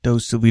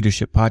Dose of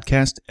Leadership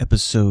Podcast,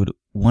 episode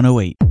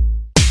 108.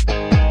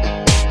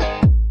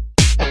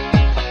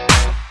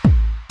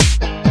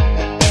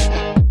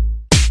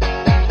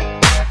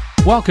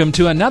 Welcome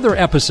to another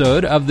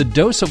episode of the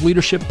Dose of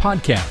Leadership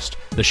Podcast,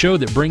 the show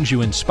that brings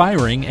you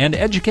inspiring and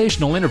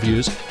educational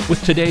interviews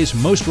with today's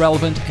most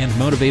relevant and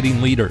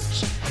motivating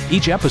leaders.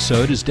 Each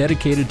episode is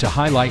dedicated to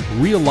highlight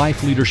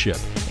real-life leadership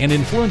and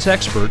influence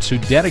experts who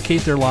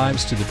dedicate their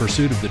lives to the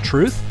pursuit of the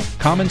truth,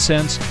 common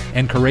sense,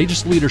 and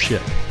courageous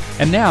leadership.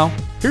 And now,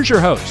 here's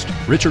your host,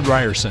 Richard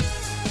Ryerson.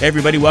 Hey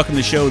everybody, welcome to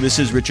the show. This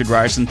is Richard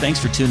Ryerson. Thanks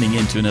for tuning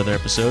in to another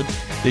episode.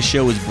 This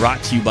show is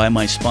brought to you by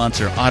my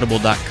sponsor,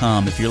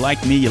 Audible.com. If you're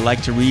like me, you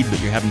like to read, but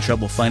you're having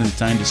trouble finding the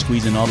time to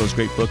squeeze in all those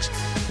great books,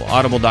 well,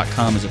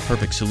 Audible.com is a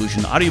perfect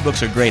solution.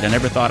 Audiobooks are great. I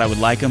never thought I would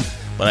like them,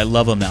 but I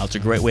love them now. It's a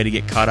great way to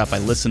get caught up. I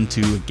listen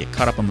to get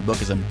caught up on the book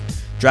as I'm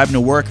driving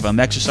to work, if I'm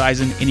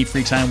exercising, any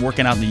free time,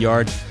 working out in the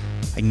yard,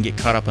 I can get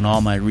caught up on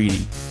all my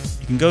reading.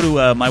 You can go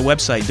to my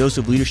website,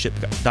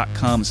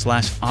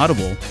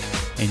 doseofleadership.com/audible,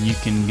 and you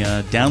can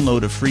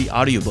download a free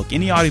audiobook.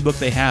 Any audiobook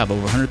they have,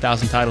 over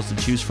 100,000 titles to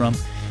choose from.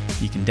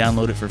 You can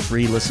download it for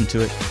free, listen to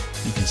it.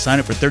 You can sign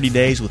up for 30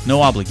 days with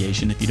no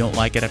obligation. If you don't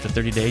like it after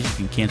 30 days, you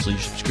can cancel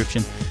your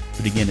subscription.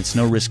 But again, it's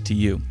no risk to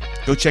you.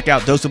 Go check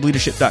out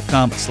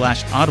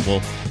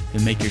doseofleadership.com/audible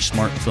and make your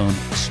smartphone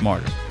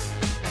smarter.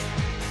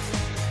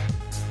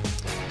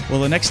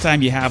 Well, the next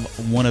time you have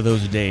one of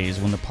those days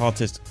when the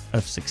politics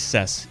of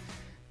success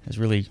has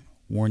really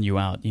worn you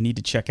out, you need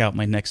to check out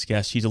my next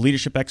guest. She's a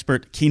leadership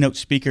expert, keynote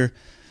speaker,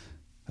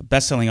 a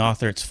best-selling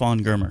author. It's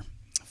Fawn Germer.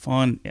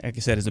 Fawn, like I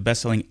said, is a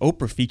best-selling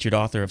Oprah-featured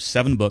author of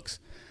 7 books,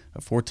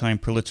 a 4-time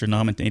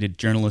Pulitzer-nominated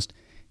journalist,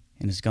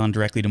 and has gone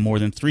directly to more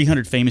than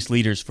 300 famous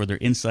leaders for their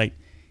insight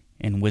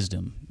and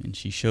wisdom. And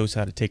she shows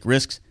how to take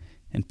risks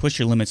and push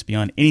your limits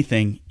beyond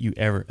anything you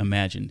ever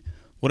imagined.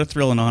 What a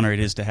thrill and honor it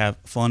is to have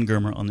Fawn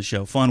Germer on the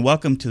show. Fawn,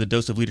 welcome to the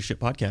Dose of Leadership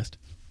podcast.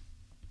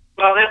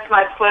 Well, that's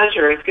my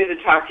pleasure. It's good to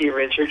talk to you,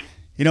 Richard.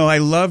 You know, I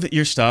love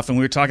your stuff, and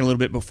we were talking a little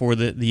bit before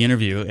the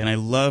interview,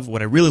 and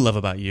what I really love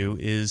about you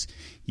is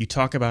you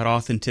talk about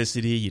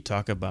authenticity, you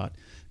talk about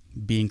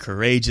being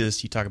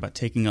courageous, you talk about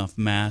taking off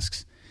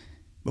masks.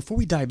 Before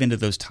we dive into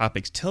those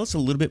topics, tell us a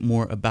little bit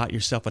more about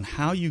yourself and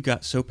how you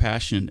got so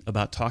passionate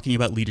about talking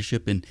about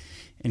leadership and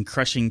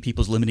crushing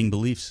people's limiting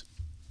beliefs.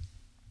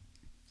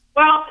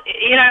 Well,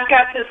 you know, I've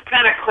got this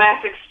kind of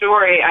classic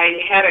story.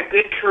 I had a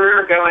good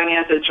career going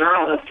as a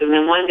journalist, and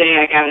then one day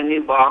I got a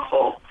new boss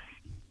hole.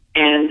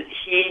 And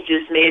he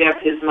just made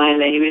up his mind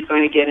that he was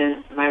going to get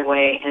in my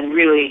way and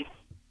really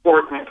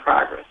thwart my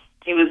progress.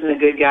 He wasn't a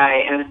good guy.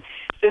 And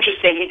it's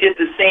interesting, he did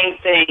the same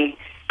thing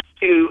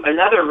to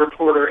another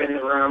reporter in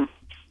the room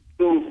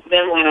who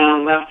then went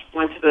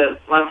to the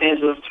Los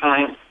Angeles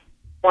Times,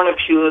 won a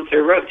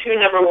Pulitzer, wrote 2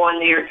 #1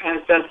 New York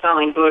Times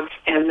best-selling books,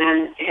 and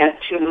then had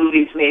 2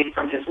 movies made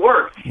from his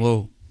work.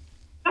 Whoa.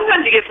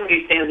 Sometimes you get somebody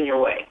who stands in your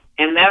way.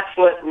 And that's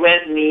what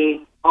led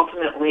me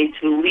ultimately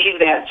to leave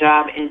that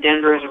job in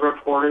Denver as a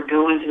reporter,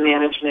 go into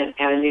management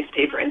at a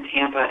newspaper in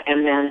Tampa,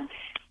 and then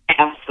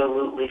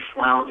absolutely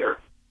flounder.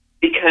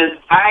 Because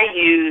I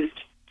used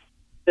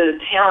the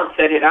talents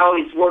that had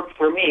always worked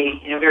for me,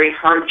 you know, very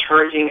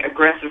hard-charging,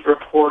 aggressive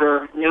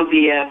reporter, no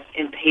BS,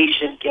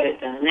 impatient, get it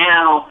done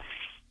now,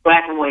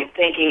 black and white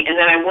thinking. And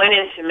then I went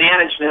into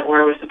management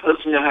where I was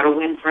supposed to know how to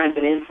win friends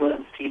and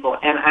influence people,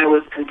 and I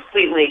was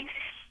completely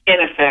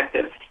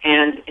ineffective.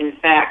 And, in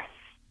fact,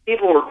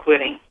 people were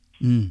quitting.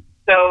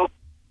 So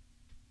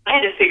I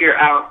had to figure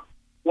out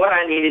what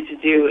I needed to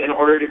do in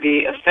order to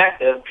be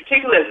effective,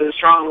 particularly as a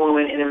strong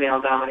woman in a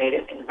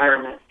male-dominated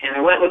environment. And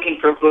I went looking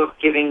for a book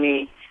giving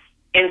me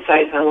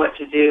insights on what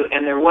to do,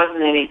 and there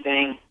wasn't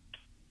anything.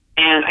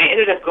 And I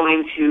ended up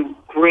going to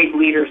great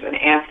leaders and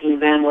asking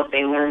them what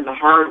they learned the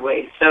hard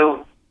way.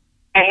 So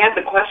I had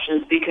the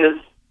questions because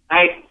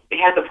I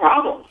had the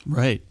problems.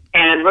 Right.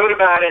 And wrote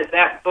about it.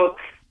 That book,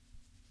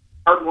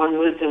 Hard-Won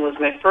Wisdom, was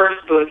my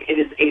first book. It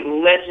is a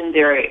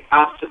legendary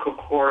obstacle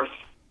course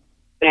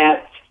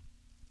that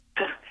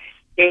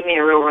gave me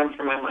a real run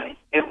for my money.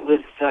 It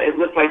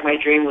looked like my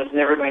dream was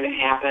never going to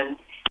happen,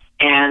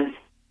 and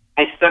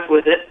I stuck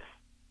with it.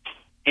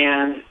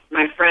 And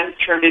my friends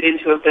turned it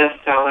into a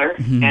bestseller,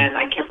 and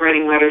I kept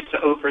writing letters to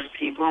Oprah's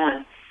people,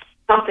 and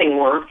something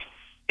worked.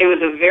 It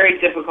was a very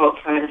difficult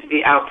time to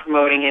be out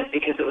promoting it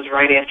because it was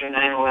right after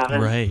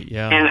 9/11. Right,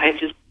 yeah. And I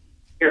just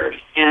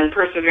and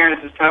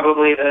perseverance is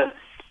probably the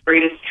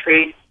greatest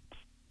trait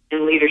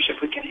in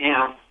leadership we can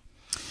have.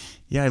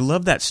 Yeah, I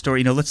love that story.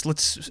 You know, let's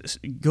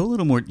go a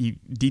little more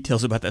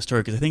details about that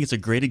story because I think it's a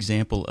great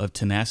example of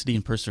tenacity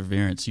and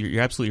perseverance.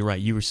 You're absolutely right.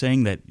 You were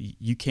saying that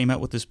you came out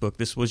with this book.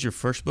 This was your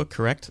first book,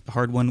 correct?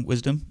 Hard-Won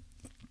Wisdom?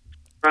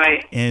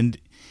 Right. And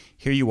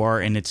here you are,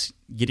 and it's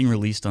getting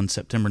released on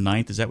September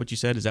 9th. Is that what you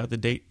said? Is that the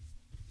date?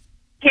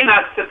 Came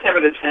out September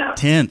the 10th.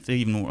 10th,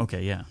 even more.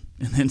 Okay, yeah.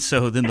 And then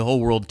the whole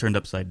world turned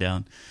upside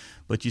down.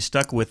 But you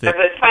stuck with it.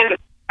 I signed a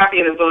copy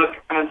of the book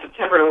on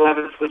September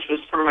 11th, which was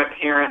for my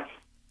parents.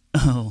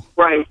 Oh.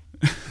 Right.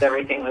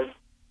 Everything was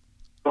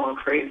going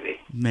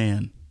crazy.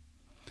 Man.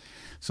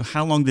 So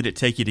how long did it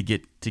take you to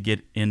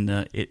get in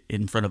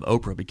front of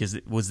Oprah? Because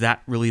was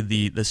that really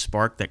the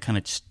spark that kind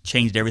of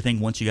changed everything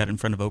once you got in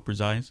front of Oprah's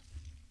eyes?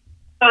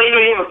 Well,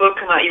 you have a book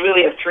come out, you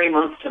really have 3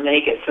 months to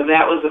make it, so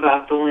that was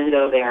about the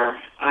window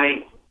there.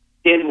 I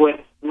did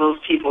what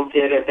most people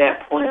did at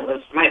that point. It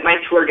was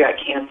my tour got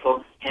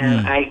canceled,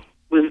 and I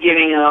was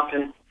giving up.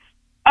 And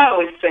I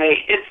always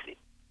say it's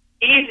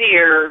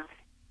easier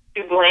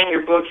to blame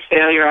your book's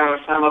failure on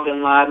Osama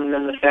bin Laden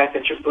than the fact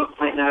that your book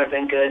might not have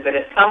been good. But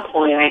at some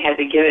point, I had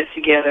to get it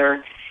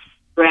together,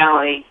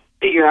 rally,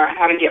 figure out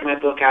how to get my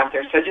book out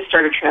there. So I just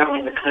started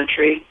traveling the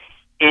country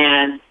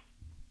and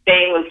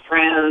staying with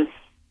friends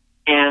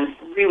and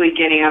really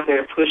getting out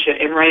there to push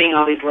it and writing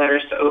all these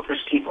letters to Oprah's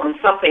people, and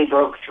something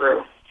broke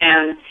through.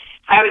 And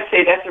I would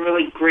say that's a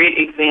really great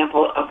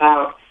example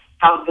about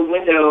how the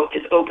window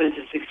is open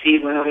to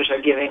succeed when others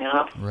are giving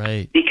up.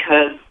 Right.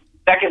 Because the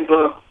second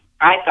book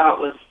I thought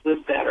was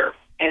better,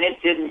 and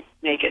it didn't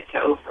make it to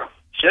Oprah.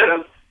 Should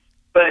have,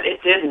 but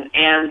it didn't.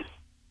 And,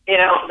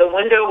 the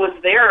window was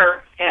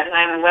there at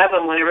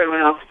 9/11 when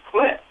everyone else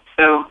quit.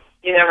 So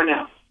you never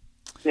know.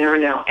 Never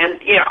know. And,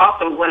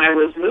 also when I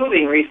was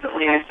moving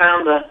recently, I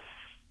found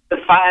the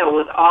file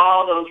with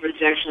all those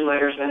rejection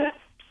letters in it.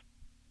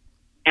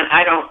 And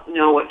I don't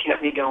know what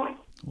kept me going.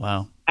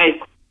 Wow. I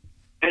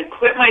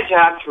quit my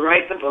job to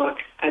write the book.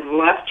 I'd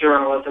left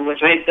journalism,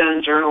 which I had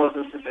done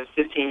journalism since I was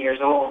 15 years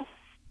old.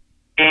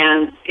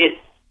 And it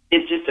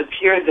just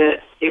appeared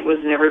that it was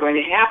never going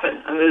to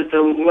happen. I mean,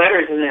 the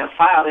letters in that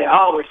file, they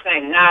all were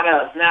saying, not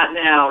us, not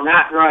now,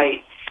 not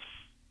right.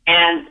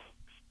 And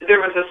there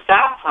was a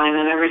stop sign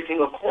on every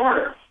single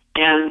corner,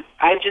 and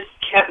I just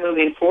kept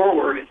moving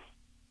forward.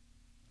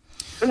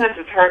 Sometimes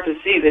it's hard to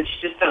see that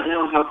you just don't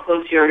know how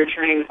close you are to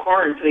turning the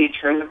corner until you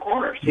turn the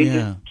corner. So you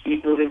just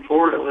keep moving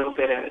forward a little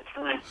bit at a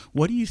time.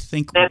 What do you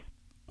think?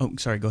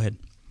 Sorry, go ahead.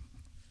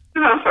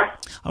 No, I'm sorry.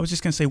 I was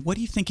just going to say, what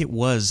do you think it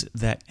was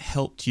that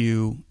helped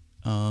you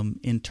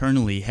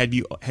internally? Have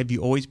you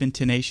always been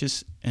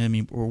tenacious? I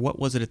mean, or what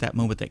was it at that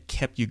moment that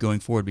kept you going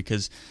forward?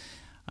 Because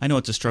I know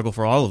it's a struggle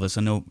for all of us.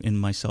 I know in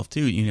myself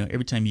too.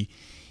 Every time you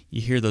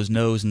hear those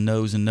no's and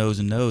no's and no's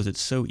and no's,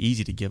 it's so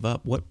easy to give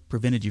up. What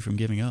prevented you from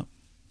giving up?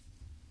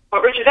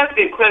 Well, Richard, that's a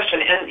good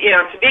question. And,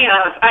 to be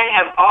honest, I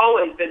have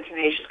always been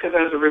tenacious because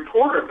I was a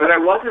reporter, but I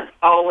wasn't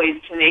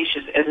always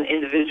tenacious as an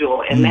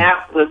individual. And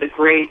that was a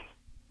great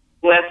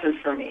lesson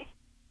for me,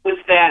 was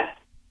that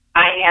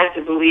I had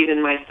to believe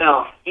in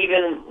myself,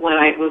 even when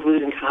I was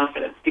losing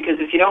confidence. Because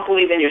if you don't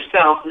believe in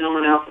yourself, no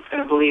one else is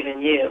going to believe in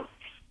you.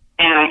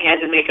 And I had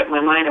to make up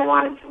my mind I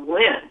wanted to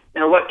win.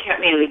 Now, what kept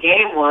me in the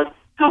game was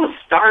I was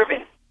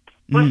starving.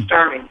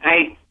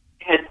 I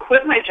had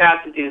quit my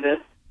job to do this.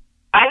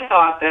 I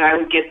thought that I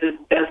would get this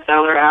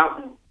bestseller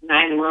out in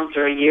 9 months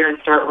or a year and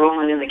start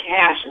rolling in the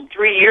cash, and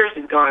 3 years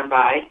had gone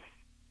by,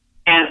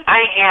 and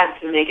I had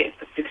to make it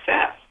a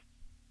success.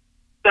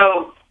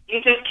 So you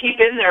just keep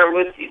in there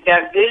with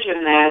that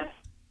vision that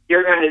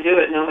you're going to do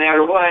it no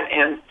matter what,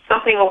 and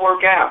something will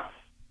work out.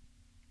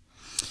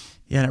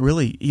 Yeah,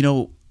 really,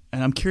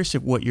 and I'm curious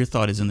of what your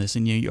thought is in this.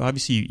 And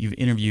obviously you've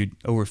interviewed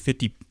over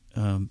 50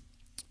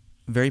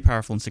 very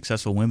powerful and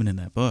successful women in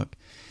that book.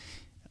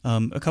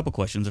 A couple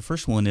questions. The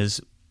first one is,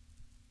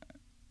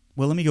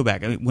 well, let me go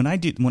back. When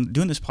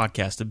doing this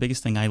podcast, the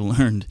biggest thing I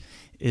learned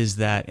is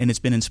that, and it's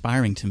been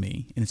inspiring to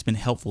me, and it's been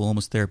helpful,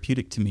 almost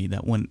therapeutic to me,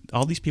 that when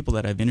all these people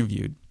that I've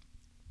interviewed,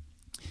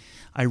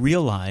 I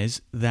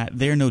realize that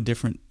they're no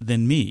different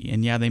than me.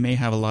 And yeah, they may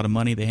have a lot of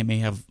money, they may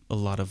have a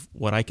lot of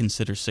what I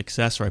consider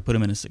success, or I put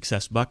them in a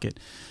success bucket.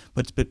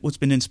 But what's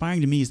been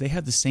inspiring to me is they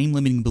have the same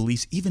limiting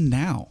beliefs even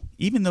now,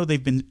 even though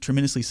they've been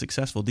tremendously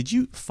successful. Did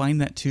you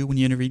find that too when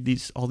you interviewed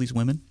all these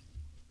women?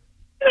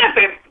 That's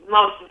the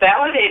most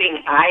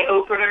validating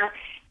eye-opener,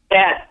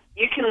 that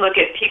you can look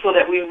at people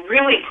that we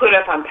really put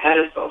up on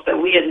pedestals,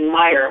 that we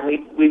admire and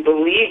we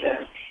believe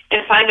in,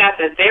 and find out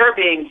that they're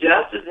being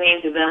just as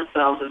mean to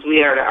themselves as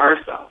we are to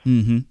ourselves.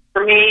 Mm-hmm.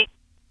 For me,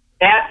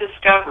 that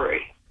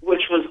discovery,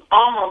 which was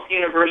almost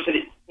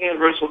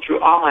universal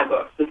through all my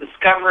books, the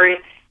discovery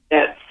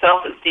that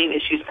self-esteem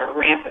issues are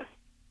rampant,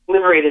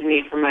 liberated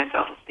me from my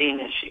self-esteem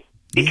issue.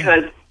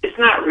 Because it's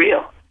not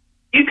real.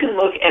 You can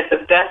look at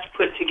the best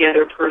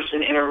put-together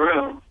person in a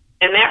room,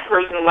 and that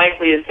person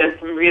likely has said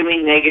some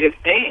really negative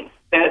things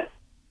that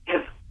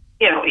have,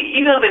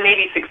 even though they may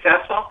be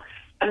successful,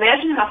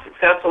 imagine how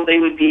successful they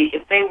would be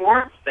if they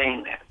weren't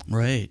saying that.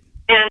 Right.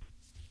 And,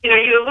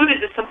 you alluded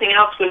to something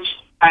else which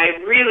I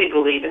really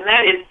believe, and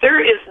that is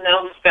there is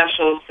no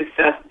special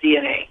success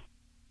DNA.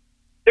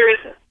 There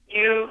isn't.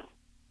 You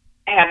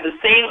have the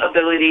same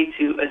ability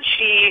to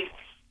achieve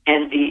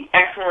and be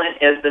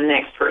excellent as the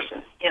next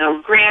person.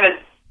 Granted,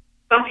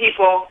 some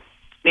people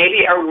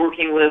maybe are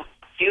working with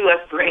a few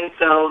less brain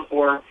cells,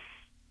 or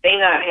may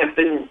not have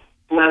been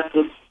blessed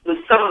with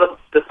some of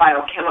the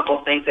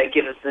biochemical things that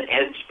give us an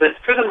edge. But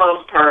for the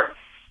most part,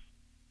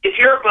 if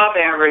you're above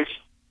average,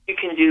 you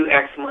can do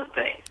excellent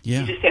things.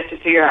 Yeah. You just have to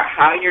figure out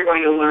how you're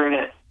going to learn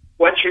it,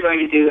 what you're going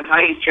to do, how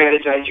you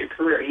strategize your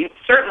career. You've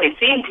certainly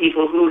seen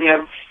people who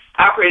have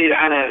operated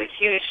on a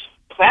huge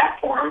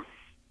platform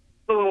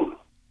who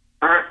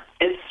aren't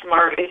as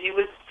smart as you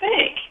would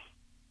think.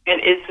 And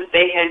it's that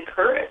they had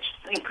courage.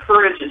 I think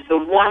courage is the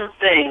one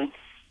thing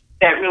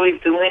that really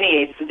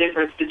delineates the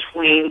difference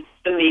between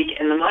the meek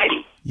and the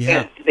mighty.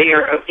 Yeah. They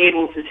are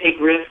able to take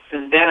risks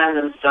and bet on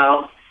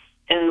themselves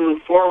and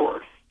move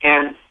forward.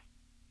 And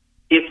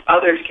if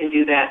others can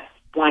do that,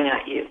 why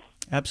not you?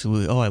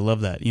 Absolutely. Oh, I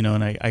love that.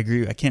 And I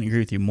agree. I can't agree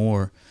with you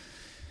more.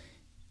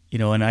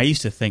 And I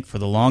used to think for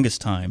the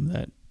longest time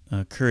that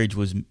courage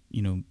was,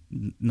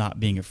 not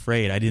being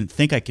afraid. I didn't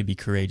think I could be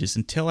courageous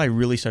until I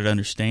really started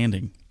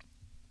understanding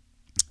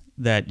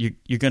that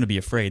you're going to be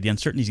afraid. The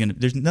uncertainty is going to.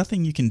 There's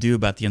nothing you can do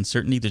about the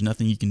uncertainty. There's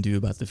nothing you can do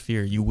about the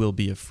fear. You will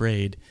be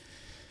afraid.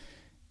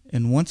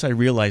 And once I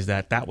realized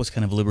that was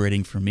kind of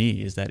liberating for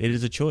me. Is that it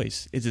is a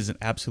choice. It is an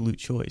absolute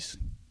choice.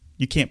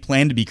 You can't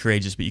plan to be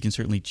courageous, but you can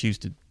certainly choose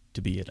to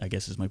be it, I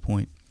guess is my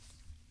point.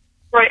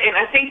 Right, and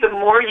I think the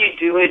more you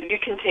do it, you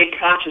can take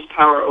conscious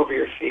power over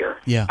your fear.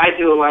 Yeah. I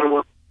do a lot of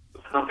work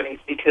with companies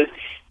because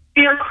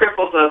fear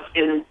cripples us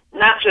in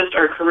not just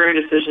our career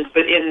decisions,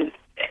 but in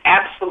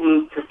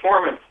absolute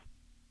performance.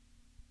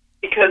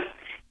 Because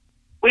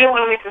we don't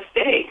want to make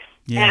mistakes.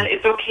 Yeah. And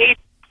it's okay to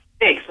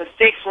make mistakes.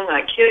 Mistakes will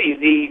not kill you.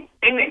 The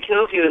thing that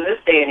kills you in this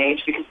day and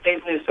age, because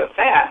things move so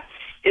fast,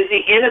 is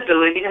the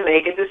inability to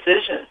make a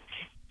decision.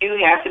 You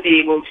have to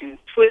be able to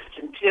twist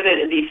and pivot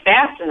and be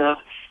fast enough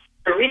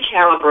to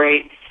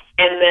recalibrate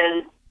and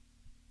then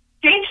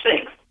change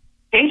things,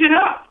 change it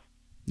up.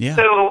 Yeah.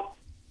 So,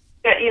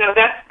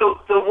 that's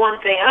the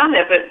one thing on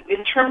that. But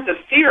in terms of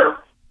fear,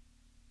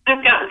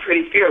 I've gotten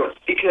pretty fearless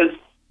because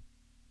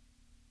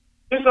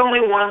there's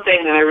only one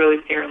thing that I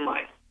really fear in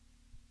life,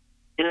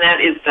 and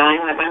that is dying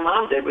like my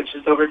mom did, which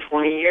is over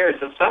 20 years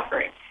of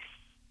suffering.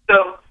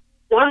 So,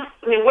 what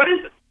is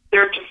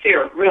there to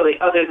fear, really,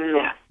 other than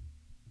that?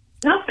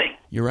 Nothing.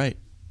 You're right.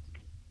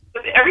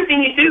 But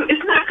everything you do is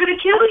not going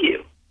to kill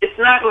you. It's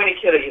not going to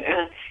kill you.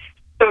 And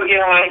so, when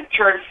I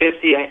turned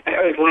 50, I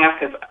always laugh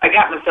because I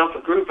got myself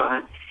a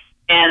Groupon,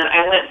 and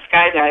I went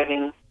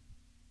skydiving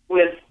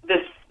with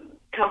this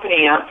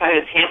company outside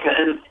of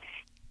Tampa.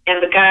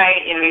 And the guy,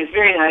 he's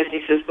very nice.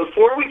 He says,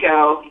 before we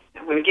go,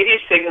 I'm going to give you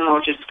a signal. I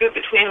want you to scoot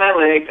between my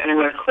legs, and I'm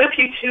going to clip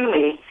you to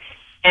me,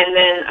 and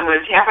then I'm going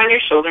to tap on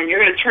your shoulder, and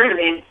you're going to turn to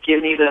me and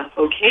give me the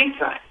okay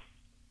sign.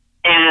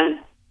 And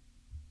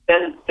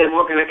then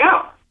we're going to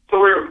go. So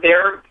we're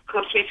there,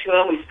 clips me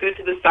to him, we scoot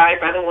to the side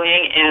by the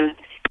wing, and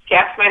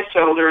taps my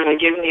shoulder, and I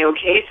give him the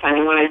okay sign.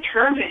 And when I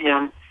turn to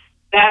him,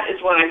 that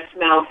is when I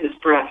smelled his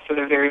breath for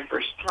the very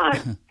first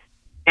time.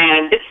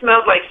 And it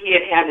smelled like he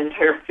had an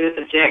entire fifth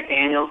of Jack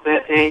Daniels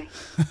that day.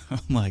 Oh,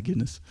 my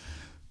goodness.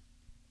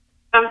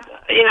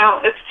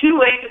 It's too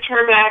late to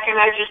turn back, and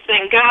I just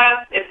think,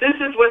 God, if this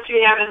is what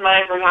you have in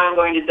mind for how I'm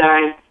going to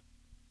die,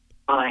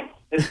 fine.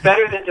 It's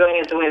better than doing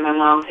it the way my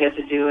mom's had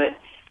to do it.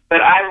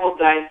 But I will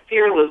die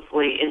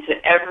fearlessly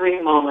into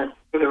every moment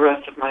for the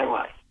rest of my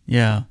life.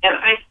 Yeah. And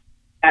I say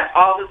that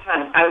all the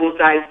time. I will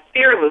die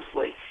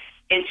fearlessly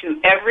into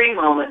every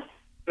moment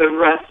for the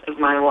rest of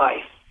my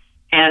life.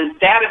 And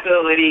that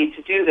ability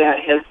to do that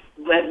has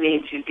led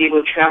me to be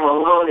able to travel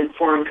alone in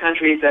foreign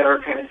countries that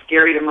are kind of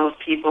scary to most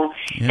people.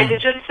 Yeah. And to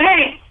just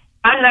say,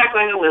 I'm not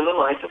going to live a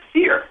life of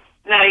fear.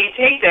 Now, you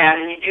take that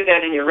and you do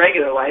that in your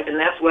regular life, and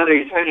that's whether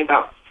you're talking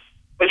about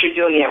what you're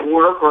doing at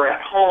work or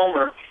at home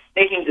or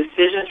making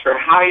decisions for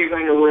how you're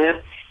going to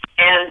live,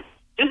 and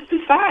just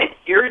decide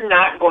you're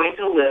not going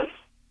to live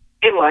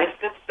a life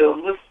that's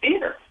filled with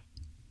fear.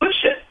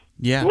 Push it.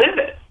 Yeah. Live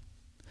it.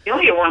 You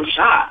only get one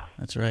shot.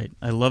 That's right.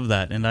 I love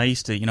that. And I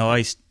used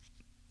to,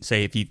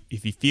 say if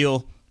you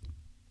feel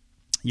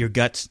your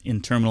guts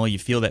in terminal, you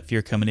feel that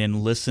fear coming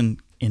in, listen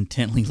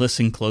intently,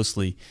 listen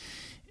closely,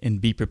 and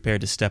be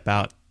prepared to step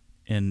out.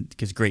 And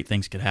because great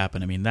things could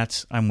happen. I mean,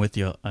 I'm with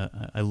you.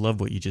 I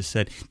love what you just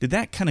said. Did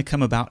that kind of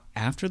come about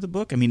after the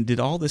book? I mean, did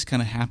all this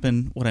kind of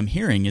happen? What I'm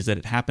hearing is that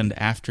it happened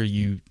after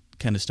you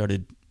kind of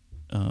started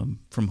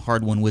from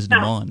Hard-Won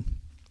Wisdom on.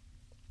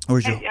 Or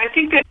I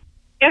think that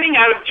getting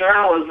out of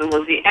journalism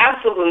was the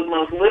absolute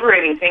most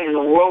liberating thing in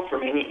the world for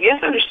me. And you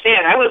have to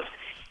understand, I was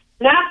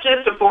not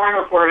just a boring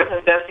reporter, I was an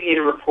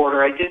investigative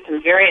reporter. I did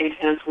some very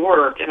intense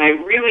work, and I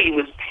really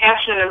was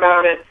passionate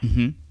about it.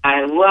 Mm-hmm.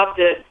 I loved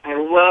it. I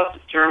loved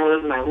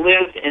journalism. I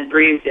lived and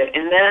breathed it.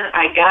 And then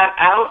I got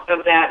out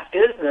of that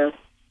business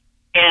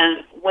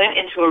and went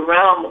into a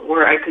realm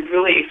where I could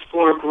really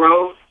explore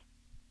growth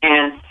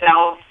and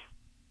self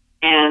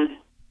and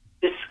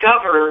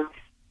discover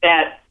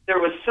that there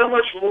was so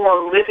much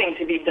more living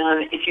to be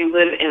done if you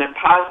live in a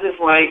positive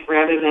light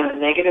rather than a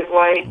negative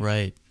light.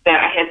 Right. That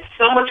I had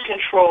so much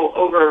control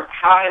over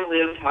how I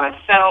lived, how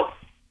I felt,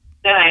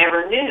 than I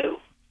ever knew.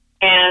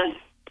 And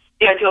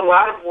I do a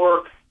lot of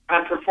work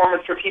on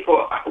performance for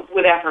people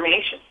with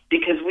affirmations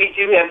because we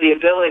do have the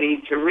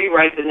ability to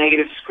rewrite the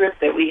negative script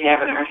that we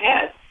have in our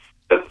head.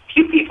 But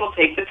few people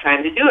take the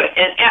time to do it.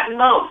 And at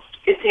most,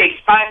 it takes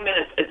 5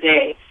 minutes a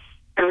day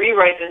to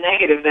rewrite the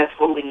negative that's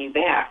holding you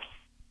back.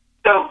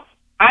 So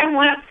I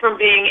went from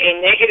being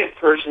a negative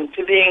person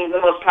to being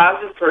the most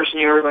positive person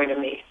you're ever going to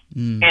meet.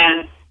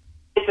 And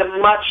it's a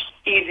much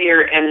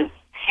easier and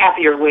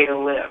happier way to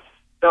live.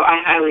 So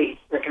I highly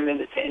recommend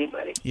it to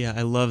anybody. Yeah,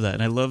 I love that.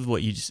 And I love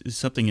what you just,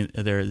 something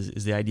there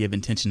is the idea of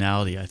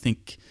intentionality. I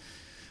think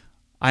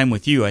I'm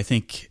with you. I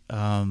think,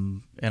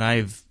 and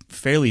I've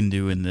fairly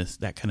new in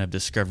that kind of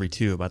discovery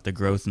too, about the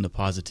growth and the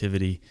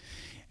positivity.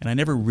 And I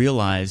never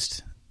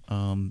realized,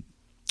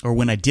 or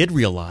when I did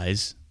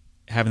realize,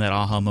 having that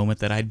aha moment,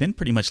 that I'd been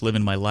pretty much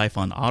living my life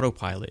on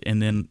autopilot.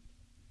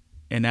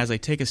 And as I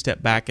take a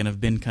step back and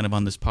have been kind of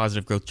on this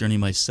positive growth journey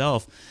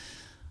myself,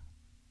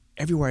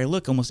 everywhere I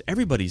look, almost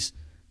everybody's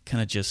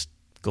kind of just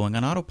going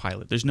on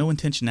autopilot. There's no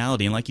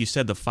intentionality. And like you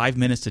said, the 5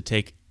 minutes to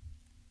take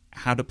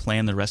how to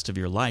plan the rest of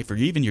your life or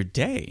even your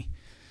day.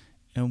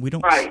 And we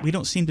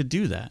don't seem to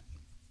do that.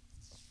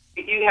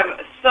 You have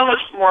so much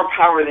more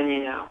power than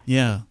you know.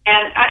 Yeah.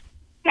 And I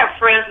have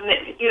friends, and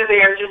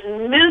they are just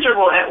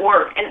miserable at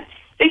work, and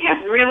they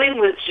have really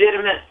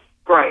legitimate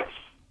gripes.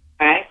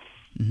 Okay,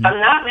 I'm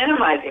not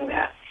minimizing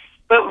that,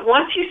 but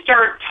once you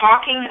start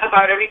talking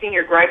about everything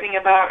you're griping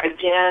about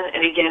again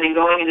and again and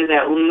going into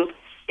that loop,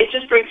 it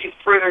just brings you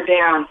further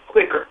down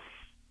quicker.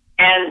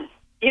 And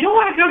you don't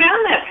want to go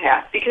down that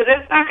path because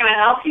it's not going to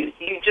help you.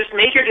 You just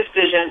make your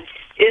decision.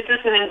 Is this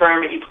an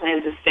environment you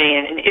plan to stay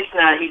in? And if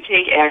not, you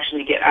take action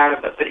to get out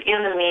of it. But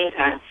in the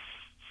meantime,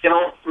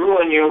 don't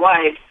ruin your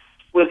life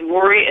with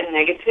worry and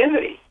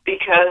negativity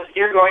because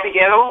you're going to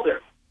get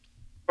older.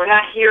 We're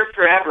not here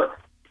forever.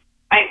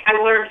 I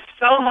learned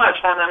so much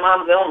on my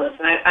mom's illness,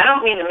 and I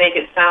don't mean to make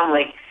it sound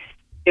like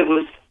it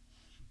was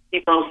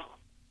the most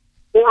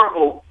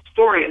horrible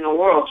story in the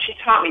world. She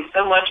taught me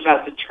so much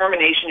about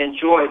determination and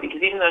joy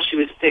because even though she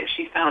was sick,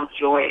 she found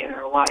joy in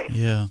her life.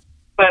 Yeah.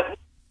 But I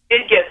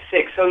did get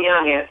sick so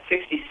young at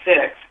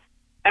 66.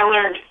 I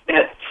learned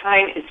that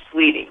time is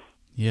fleeting,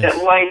 yes.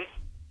 that life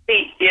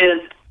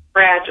is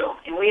fragile,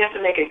 and we have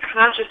to make a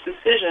conscious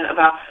decision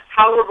about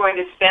how we're going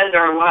to spend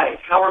our life,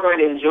 how we're going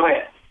to enjoy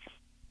it.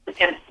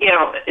 And,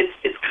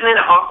 it's kind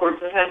of awkward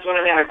sometimes when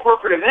I'm at a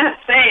corporate event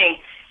saying,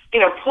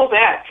 pull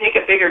back, take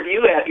a bigger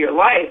view at your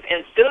life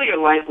and fill your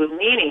life with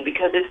meaning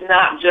because it's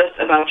not just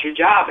about your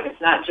job and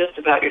it's not just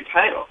about your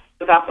title.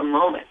 It's about the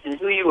moment and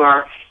who you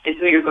are and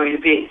who you're going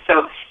to be.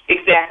 So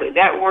exactly,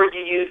 that word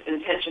you used,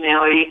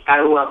 intentionality,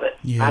 I love it.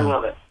 Yeah. I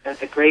love it.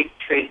 That's a great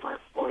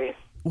trademark for you.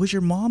 Was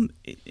your mom,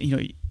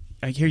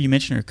 I hear you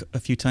mention her a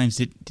few times.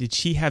 Did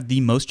she have the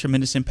most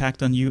tremendous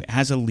impact on you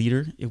as a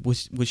leader?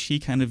 Was she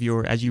kind of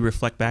as you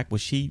reflect back,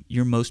 was she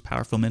your most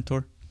powerful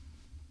mentor?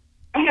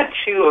 I had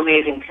two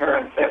amazing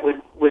parents that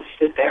would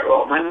fit that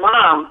role. My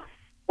mom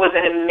was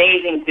an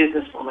amazing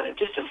businesswoman,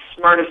 just the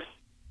smartest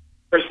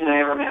person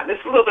I ever met. This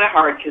is a little bit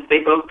hard because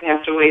they both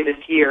passed away this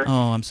year.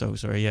 Oh, I'm so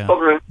sorry, yeah.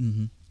 Over a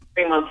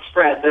 3-month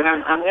spread. But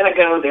I'm going to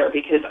go there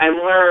because I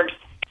learned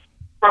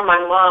from my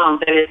mom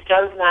that it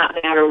does not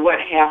matter what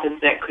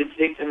happens that could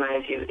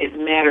victimize you. It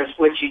matters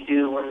what you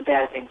do when the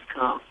bad things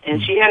come.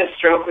 And she had a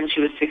stroke when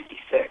she was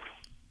 66.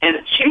 And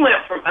she went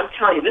from, I'm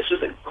telling you, this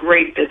was a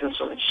great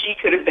businesswoman. She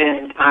could have been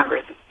in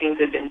Congress if things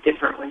had been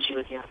different when she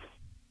was young.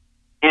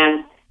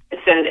 And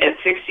instead, at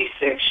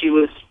 66, she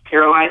was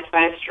paralyzed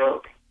by a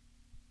stroke.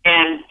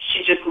 And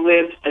she just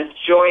lived a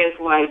joyous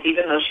life,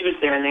 even though she was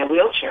there in that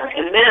wheelchair.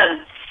 And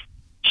then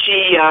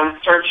she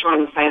started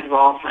showing the signs of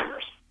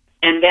Alzheimer's.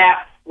 And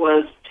that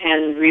was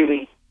 10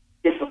 really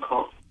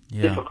difficult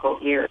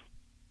years.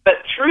 But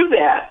through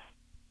that,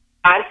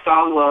 I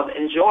saw love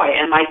and joy.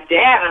 And my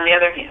dad, on the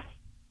other hand,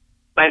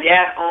 my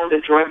dad owned a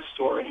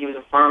drugstore, and he was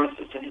a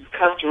pharmacist, and his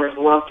customers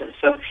loved him.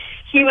 So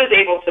he was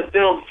able to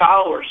build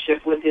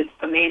followership with his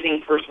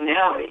amazing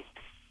personality.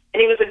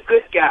 And he was a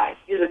good guy.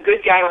 He was a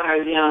good guy when I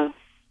was young.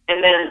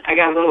 And then I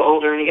got a little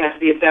older, and he got to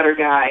be a better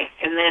guy.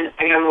 And then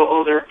I got a little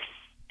older.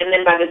 And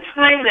then by the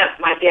time that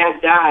my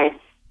dad died,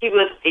 he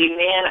was a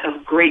man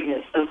of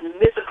greatness, of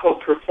mythical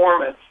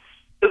performance,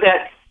 so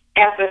that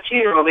at the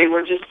funeral they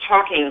were just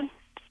talking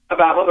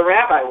about, the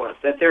rabbi was,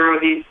 that there are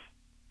these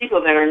people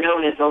that are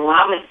known as the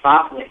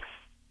Lamed-Vavniks.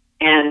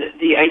 And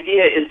the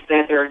idea is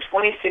that there are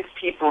 26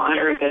 people on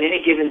earth at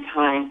any given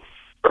time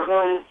for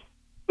whom,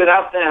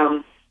 without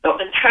them, the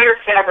entire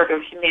fabric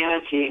of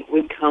humanity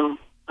would come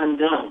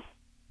undone.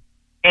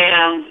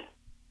 And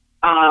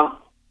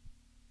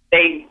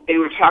they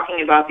were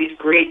talking about these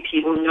great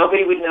people.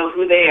 Nobody would know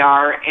who they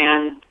are,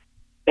 and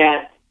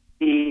that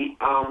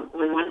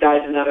when one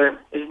dies, another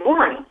is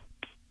born.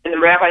 And the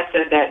rabbi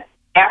said that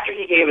after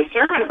he gave a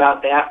sermon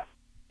about that,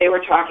 they were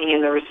talking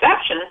in the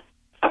reception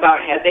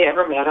about had they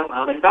ever met a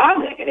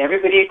Lamed-Vavnik, and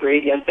everybody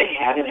agreed, yes, they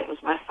had, and it was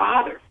my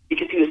father,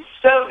 because he was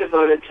so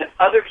devoted to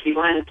other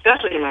people, and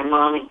especially my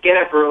mom. He'd get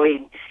up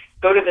early,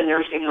 go to the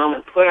nursing home,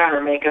 and put on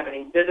her makeup, and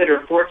he'd visit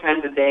her 4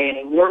 times a day, and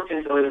he worked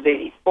until he was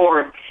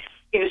 84.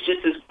 He was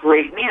just this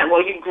great man.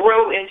 Well, you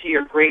grow into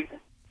your greatness.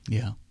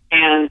 Yeah.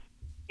 And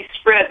he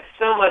spread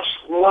so much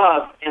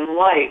love and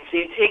light. So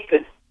you take the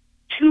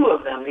two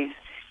of them,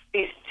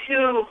 these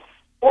two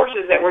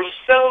forces that were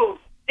so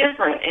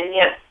different and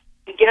yet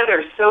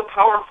together so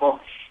powerful.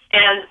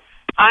 And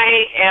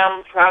I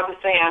am proud to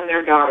say I'm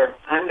their daughter.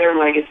 I'm their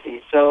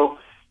legacy. So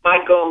my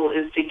goal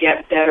is to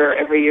get better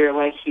every year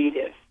like he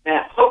did.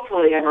 that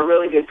hopefully I'm a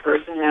really good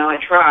person now. I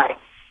try.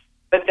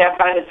 But that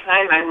by the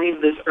time I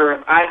leave this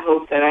earth, I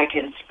hope that I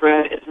can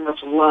spread as much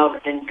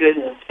love and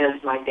goodness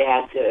as my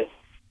dad did,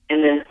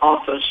 and then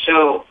also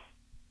show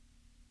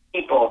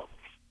people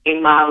a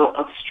model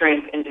of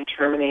strength and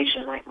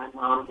determination like my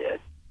mom did.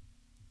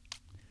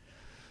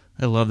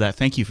 I love that.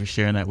 Thank you for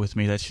sharing that with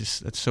me.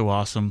 That's so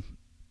awesome.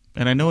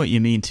 And I know what you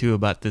mean, too,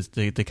 about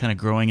the kind of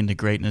growing into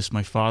greatness.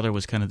 My father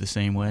was kind of the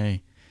same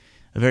way,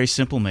 a very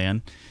simple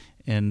man.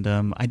 And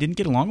I didn't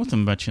get along with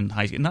him much in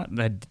high school. Not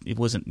that it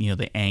wasn't,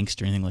 the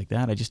angst or anything like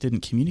that. I just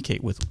didn't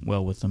communicate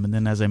well with him. And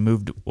then as I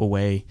moved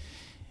away,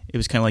 it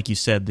was kind of like you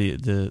said.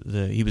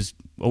 He was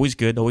always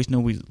good, always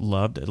knew we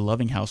loved, a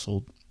loving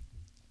household.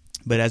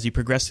 But as he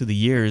progressed through the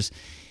years,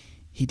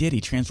 he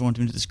transformed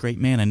into this great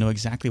man. I know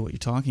exactly what you're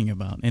talking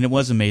about. And it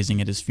was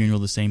amazing at his funeral,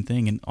 the same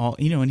thing. And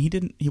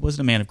and he wasn't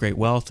a man of great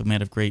wealth, a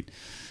man of great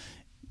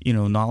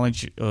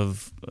knowledge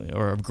of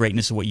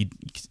greatness of what you,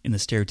 in the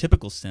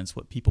stereotypical sense,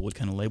 what people would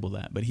kind of label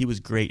that. But he was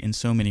great in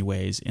so many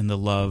ways, in the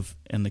love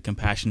and the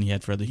compassion he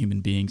had for other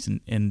human beings,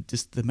 and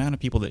just the amount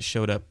of people that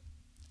showed up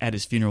at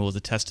his funeral was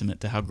a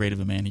testament to how great of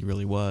a man he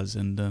really was.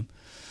 And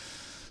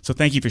so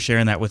thank you for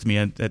sharing that with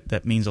me.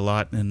 That means a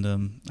lot,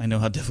 and I know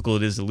how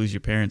difficult it is to lose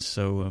your parents.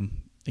 So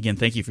again,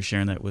 thank you for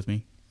sharing that with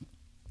me.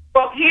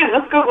 Well, yeah,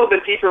 let's go a little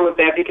bit deeper with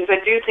that, because I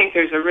do think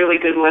there's a really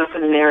good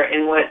lesson there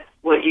in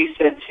what you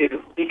said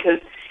too, because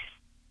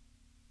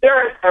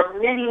there are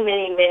many,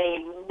 many,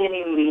 many,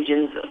 many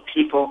legions of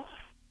people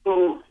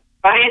who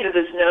buy into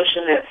this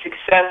notion that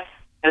success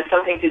has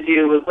something to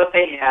do with what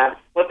they have,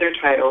 what their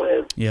title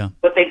is,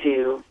 what they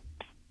do.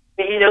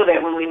 And you know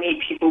that when we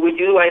meet people, we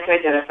do like to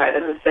identify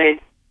them and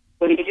say,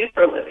 what do you do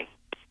for a living?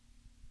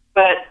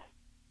 But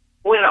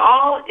when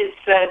all is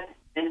said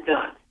and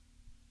done,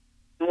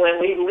 when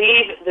we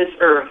leave this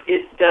earth,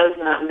 it does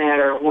not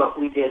matter what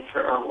we did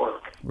for our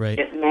work. Right.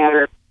 It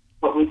matters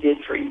what we did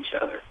for each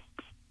other.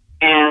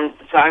 And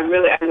so I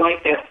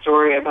like that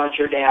story about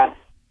your dad.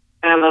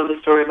 And I love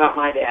the story about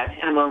my dad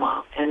and my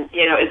mom. And,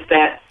 it's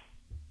that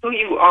who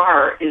you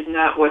are is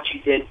not what you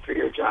did for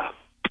your job.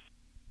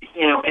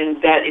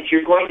 And that if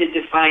you're going to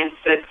define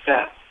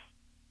success,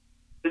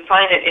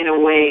 define it in a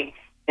way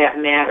that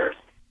matters.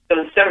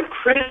 So instead of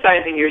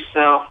criticizing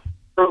yourself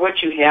for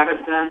what you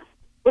haven't done,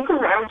 look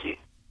around you.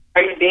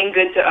 Are you being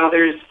good to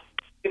others?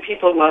 Do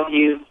people love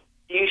you?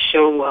 Do you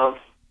show love?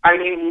 Are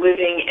you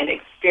living and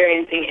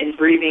experiencing and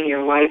breathing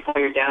your life while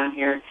you're down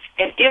here?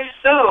 And if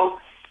so,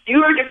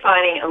 you are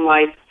defining a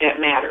life that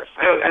matters.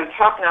 I'm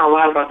talking now a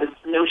lot about this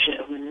notion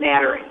of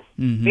mattering.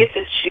 Mm-hmm. We have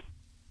to choose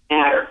to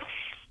matter.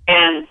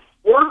 And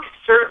work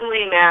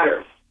certainly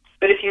matters.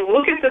 But if you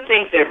look at the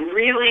things that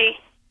really,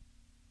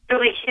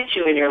 really hit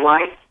you in your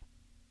life,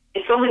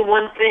 it's only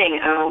one thing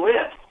on a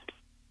list.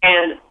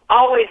 And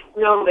always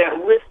know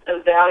that list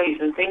of values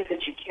and things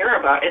that you care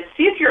about, and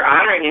see if you're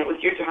honoring it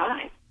with your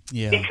time.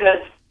 Yeah.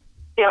 Because,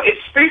 if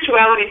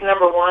spirituality is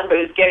number one, but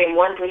it's getting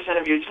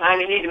 1% of your time,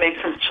 you need to make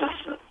some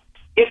adjustments.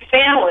 If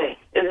family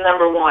is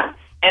number one,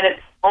 and it's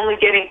only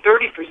getting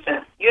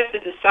 30%, you have to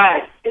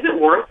decide, is it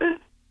worth it?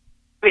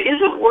 But is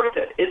it worth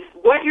it? Is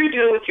what you're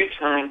doing with your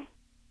time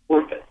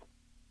worth it?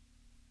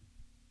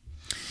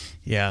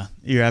 Yeah,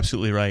 you're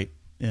absolutely right.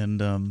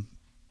 And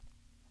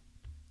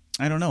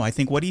I don't know.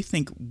 What do you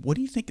think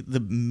the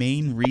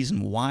main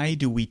reason, why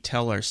do we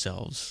tell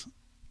ourselves,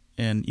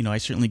 and I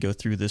certainly go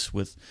through this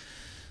with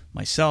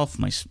myself,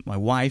 my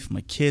wife,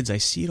 my kids, I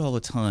see it all the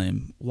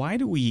time. Why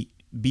do we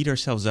beat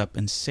ourselves up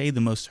and say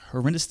the most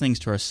horrendous things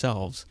to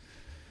ourselves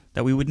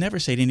that we would never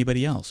say to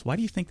anybody else? Why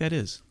do you think that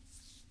is?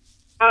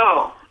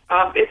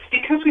 It's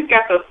because we've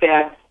got those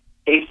bad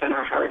tapes on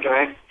our hard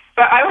drive.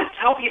 But I would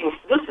tell people,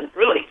 listen,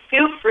 really,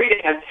 feel free to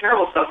have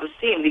terrible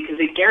self-esteem, because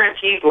it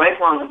guarantees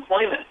lifelong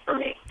employment for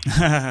me.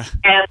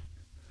 And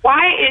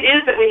why it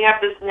is that we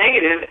have this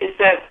negative is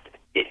that,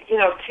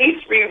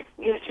 tapes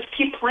just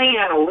keep playing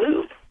on a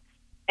loop.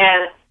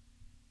 And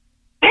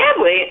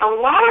sadly, a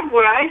lot of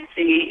what I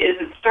see is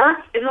it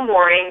starts in the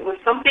morning with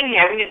something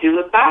having to do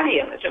with body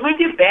image. It might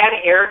be a bad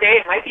hair day,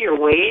 it might be your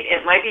weight,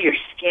 it might be your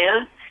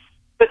skin.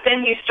 But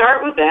then you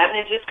start with that, and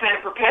it just kind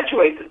of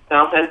perpetuates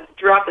itself as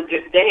throughout the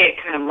day.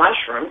 It kind of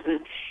mushrooms,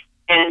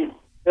 and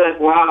you're like,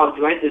 wow,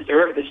 do I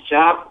deserve this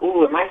job?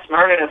 Ooh, am I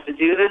smart enough to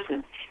do this?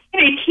 And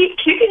you keep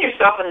kicking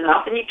yourself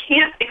enough, and you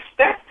can't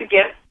expect to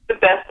get the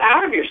best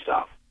out of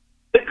yourself.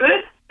 The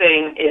good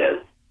thing is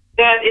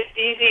that it's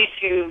easy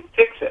to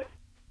fix it.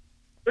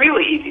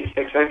 Really easy to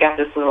fix it. I've got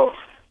this little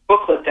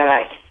booklet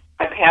that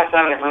I pass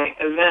out at my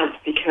events,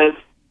 because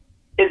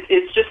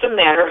it's just a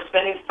matter of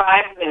spending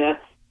 5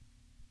 minutes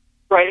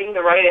writing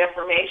the right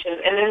affirmations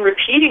and then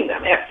repeating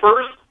them. At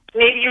first,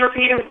 maybe you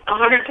repeat them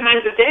 100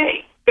 times a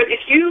day. But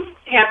if you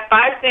have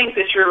 5 things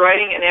that you're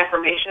writing an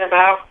affirmation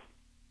about,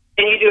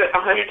 and you do it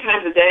 100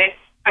 times a day,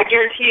 I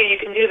guarantee you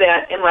can do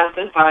that in less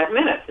than 5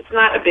 minutes. It's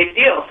not a big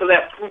deal. So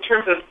that in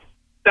terms of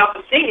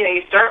self-esteem,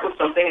 you start with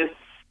something that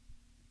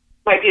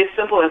might be as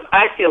simple as,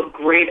 I feel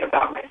great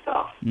about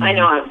myself. Mm-hmm. I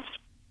know I'm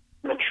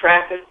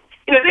attractive.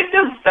 they've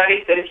done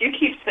studies that if you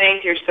keep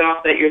saying to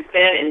yourself that you're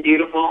thin and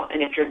beautiful,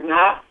 and if you're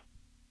not,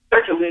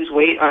 start to lose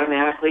weight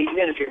automatically,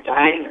 even if you're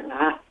dieting or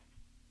not.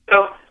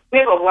 So we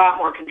have a lot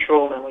more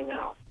control than we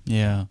know.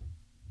 Yeah.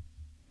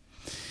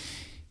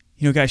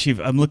 Gosh,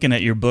 I'm looking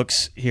at your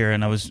books here,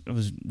 and I was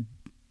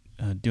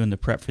doing the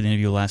prep for the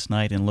interview last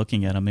night and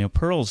looking at them.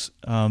 Pearls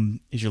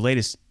is your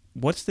latest.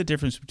 What's the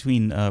difference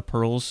between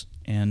Pearls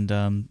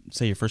and,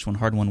 say, your first one,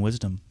 Hard-Won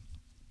Wisdom?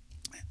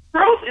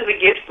 Pearls is a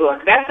gift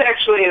book. That's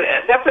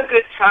a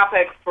good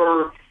topic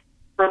for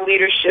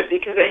leadership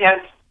because it has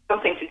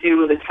something to do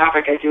with a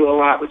topic I do a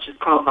lot, which is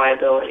called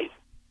viability.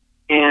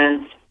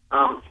 And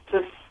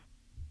since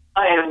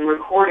I am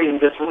recording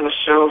this, I'm going to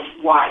show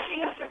why.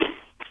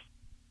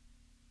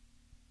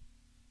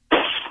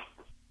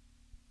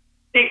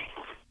 See,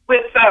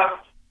 with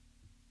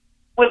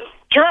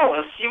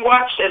journalists, you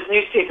watched as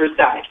newspapers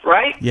died,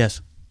 right?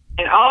 Yes.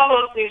 And all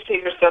those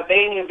newspapers thought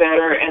they knew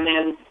better, and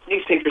then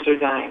newspapers are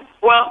dying.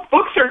 Well,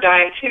 books are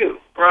dying too,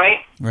 right?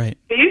 Right.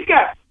 So you've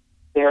got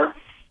there,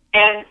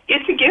 and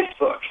it's a gift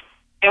book.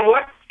 And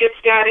what it's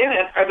got in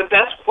it are the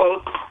best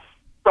quotes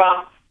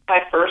from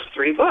my first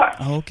 3 books.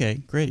 Oh,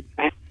 okay, great.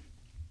 Right?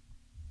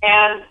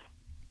 And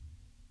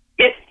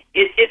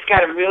it's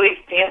got a really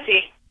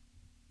fancy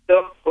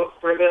silk book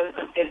ribbon.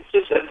 It's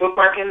just a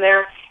bookmark in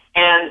there.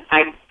 And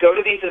I go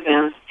to these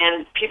events,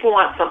 and people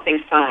want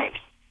something signed.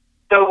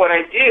 So what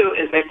I do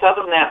is I sell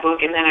them that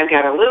book, and then I've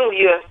got a little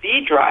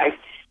USB drive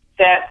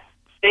that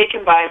they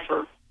can buy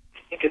for, I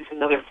think it's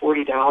another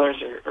 $40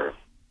 or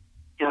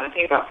I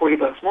think about $40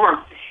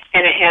 more.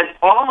 And it has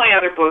all my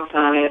other books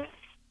on it,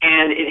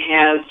 and it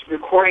has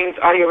recordings,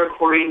 audio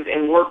recordings,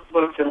 and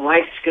workbooks and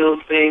life skills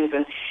things,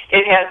 and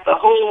it has the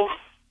whole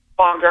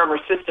Von Garmer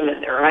system in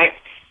there, right?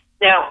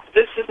 Now,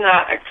 this is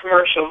not a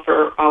commercial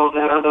for all of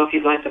that, although if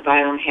you'd like to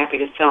buy it, I'm happy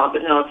to sell it.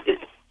 But no,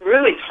 it's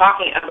really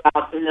talking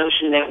about the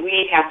notion that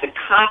we have to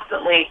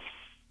constantly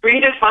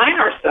redefine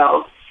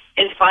ourselves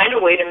and find a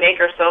way to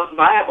make ourselves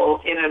viable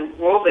in a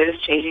world that is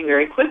changing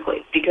very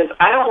quickly. Because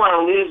I don't want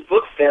to lose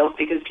book sales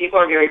because people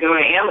are going to go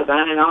to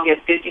Amazon and I'll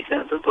get 50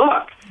 cents a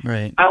book.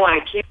 Right. I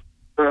want to keep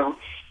it through.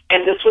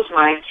 And this was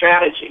my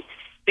strategy.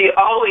 So you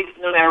always,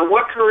 no matter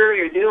what career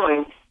you're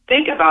doing,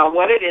 think about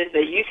what it is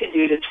that you can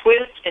do to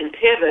twist and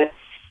pivot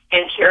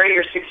and carry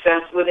your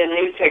success within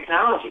new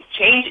technology.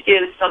 Change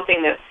is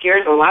something that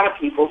scares a lot of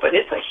people, but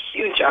it's a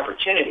huge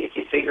opportunity if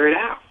you figure it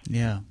out.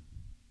 Yeah.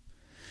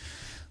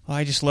 Well,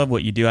 I just love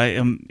what you do.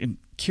 I'm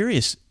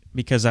curious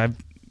because I've,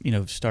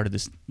 started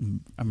this,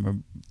 I'm a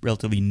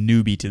relatively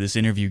newbie to this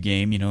interview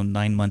game,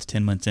 9 months,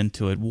 10 months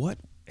into it. What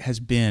has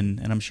been,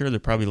 and I'm sure they're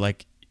probably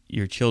like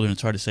your children,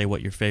 it's hard to say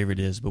what your favorite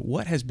is, but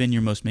what has been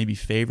your most maybe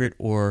favorite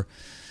or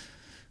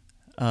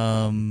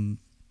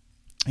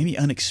maybe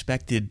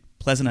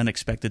pleasant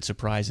unexpected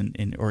surprise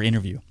or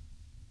interview?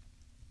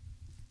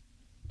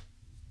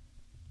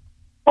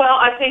 Well,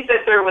 I think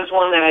that there was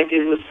one that I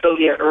did with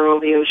Sylvia Earle,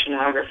 the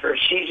oceanographer.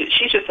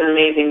 She's just an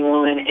amazing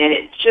woman, and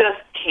it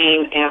just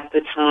came at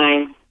the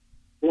time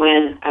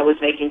when I was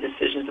making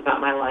decisions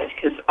about my life,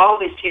 because all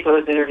these people I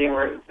was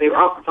interviewing they were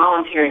all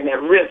volunteering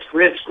that risk.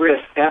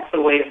 That's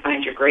the way to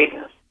find your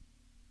greatness.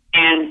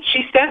 And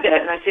she said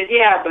that, and I said,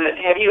 yeah, but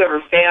have you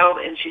ever failed?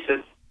 And she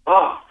said,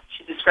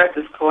 she described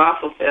this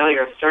colossal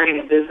failure of starting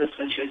a business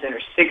when she was in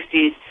her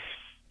 60s.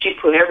 She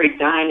put every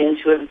dime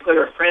into it and put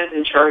her friends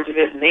in charge of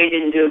it, and they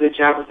didn't do a good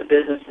job with the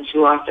business, and she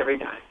lost every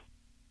dime.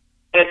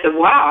 And I said,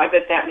 wow, I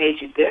bet that made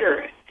you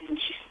bitter. And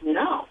she said,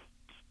 no.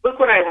 Look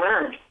what I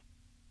learned.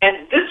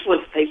 And this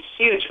was a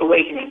huge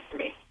awakening for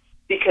me,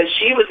 because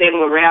she was able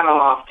to rattle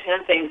off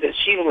 10 things that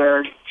she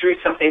learned through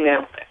something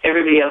that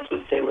everybody else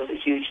would say was a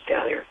huge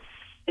failure.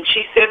 And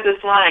she said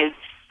this line,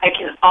 I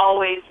can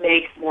always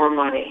make more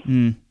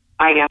money.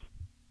 I got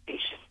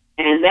patience.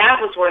 And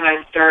that was when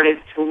I started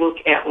to look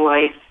at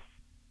life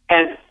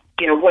as,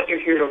 what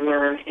you're here to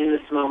learn in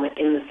this moment,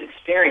 in this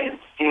experience.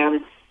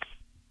 And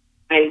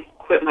I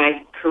quit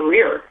my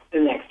career the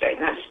next day,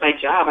 not just my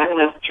job. I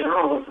left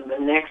journalism the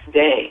next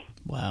day.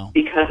 Wow.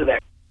 Because of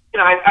that.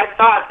 I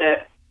thought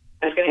that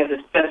I was going to have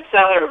this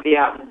bestseller, it'd be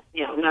out in,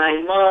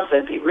 9 months,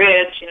 I'd be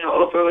rich,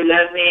 Oprah would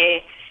love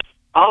me,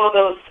 all of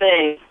those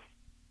things.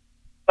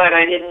 But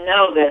I didn't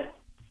know that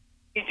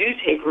you do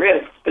take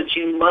risks, but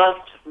you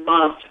must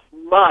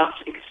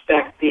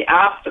expect the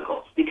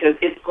obstacles, because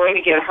it's going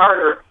to get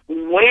harder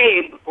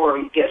way before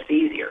it gets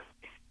easier.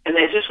 And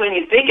then just when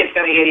you think it's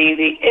going to get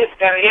easy, it's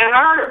going to get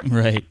harder.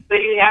 Right. So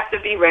you have to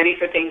be ready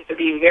for things to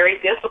be very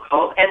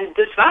difficult and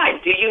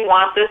decide, do you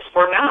want this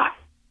or not?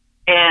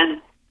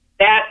 And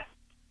that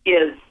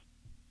is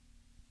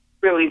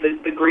really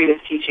the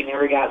greatest teaching I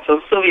ever got.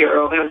 So Sylvia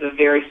Earle, that was a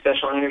very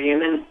special interview.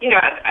 And then,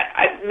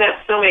 I've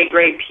met so many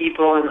great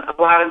people, and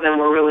a lot of them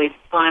were really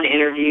fun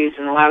interviews,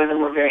 and a lot of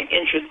them were very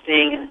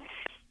interesting and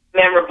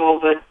memorable.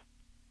 But,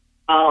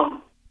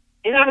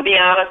 to be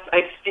honest,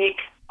 I speak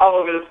all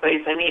over the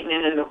place. I meet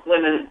men and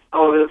women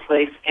all over the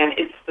place, and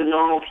it's the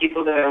normal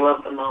people that I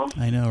love the most.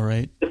 I know,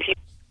 right? The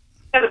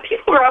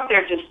people who are out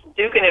there just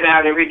duking it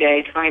out every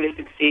day, trying to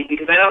succeed,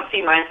 because I don't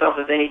see myself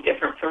as any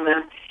different from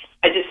them.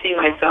 I just see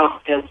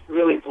myself as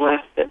really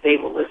blessed that they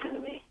will listen to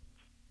me.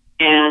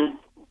 And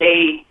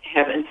they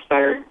have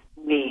inspired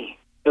me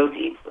so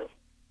deeply.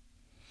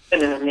 It's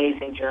been an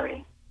amazing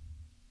journey.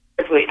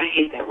 Wait, I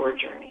hate that word,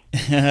 journey.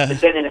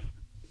 It's been an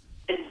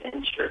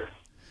adventure.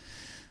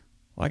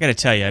 Well, I got to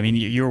tell you, I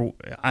mean,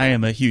 I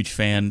am a huge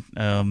fan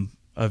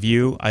of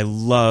you. I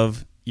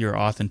love your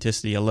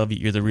authenticity. I love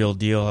you're the real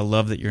deal. I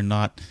love that you're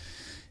not,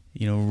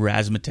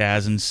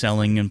 razzmatazz and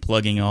selling and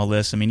plugging all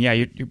this. I mean,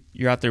 yeah,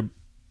 you're out there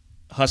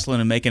hustling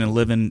and making a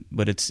living,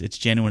 but it's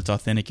genuine, it's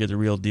authentic. You're the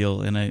real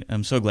deal, and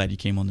I'm so glad you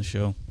came on the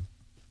show.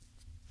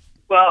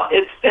 Well,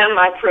 it's been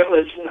my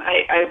privilege, and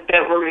I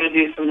bet we're going to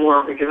do some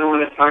more because I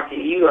want to talk to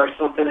you. You are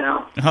something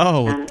else.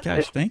 Oh,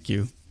 gosh, thank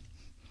you.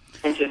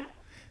 And just.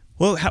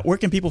 Well, where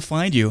can people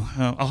find you?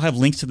 I'll have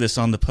links to this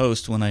on the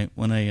post when I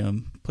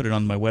put it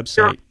on my website.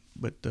 Sure.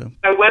 But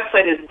my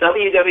website is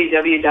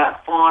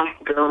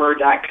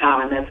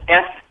www.fawngermer.com, and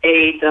that's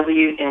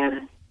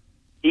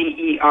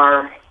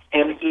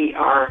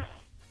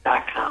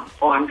FAWNGERMER.com.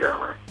 Fawn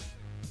Germer.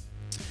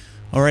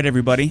 All right,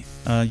 everybody,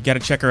 you got to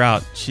check her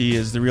out. She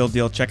is the real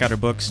deal. Check out her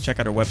books. Check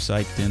out her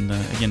website. And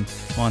again,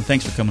 Fawn,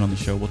 thanks for coming on the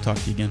show. We'll talk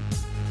to you again.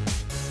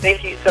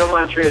 Thank you so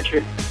much,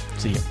 Richard.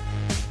 See you.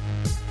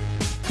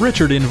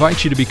 Richard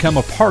invites you to become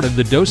a part of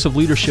the Dose of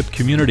Leadership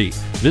community.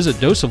 Visit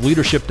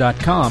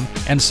doseofleadership.com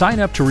and sign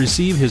up to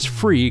receive his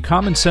free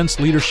Common Sense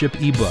Leadership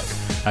ebook,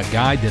 a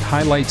guide that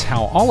highlights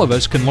how all of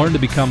us can learn to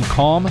become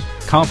calm,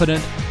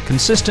 confident,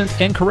 consistent,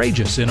 and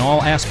courageous in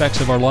all aspects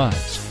of our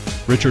lives.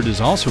 Richard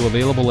is also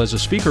available as a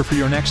speaker for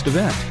your next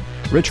event.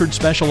 Richard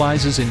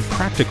specializes in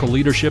practical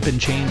leadership and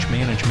change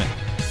management.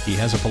 He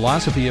has a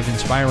philosophy of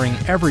inspiring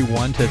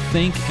everyone to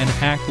think and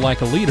act like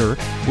a leader,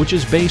 which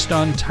is based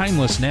on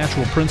timeless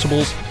natural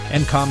principles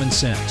and common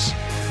sense.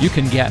 You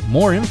can get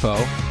more info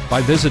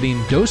by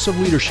visiting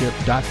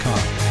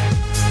doseofleadership.com.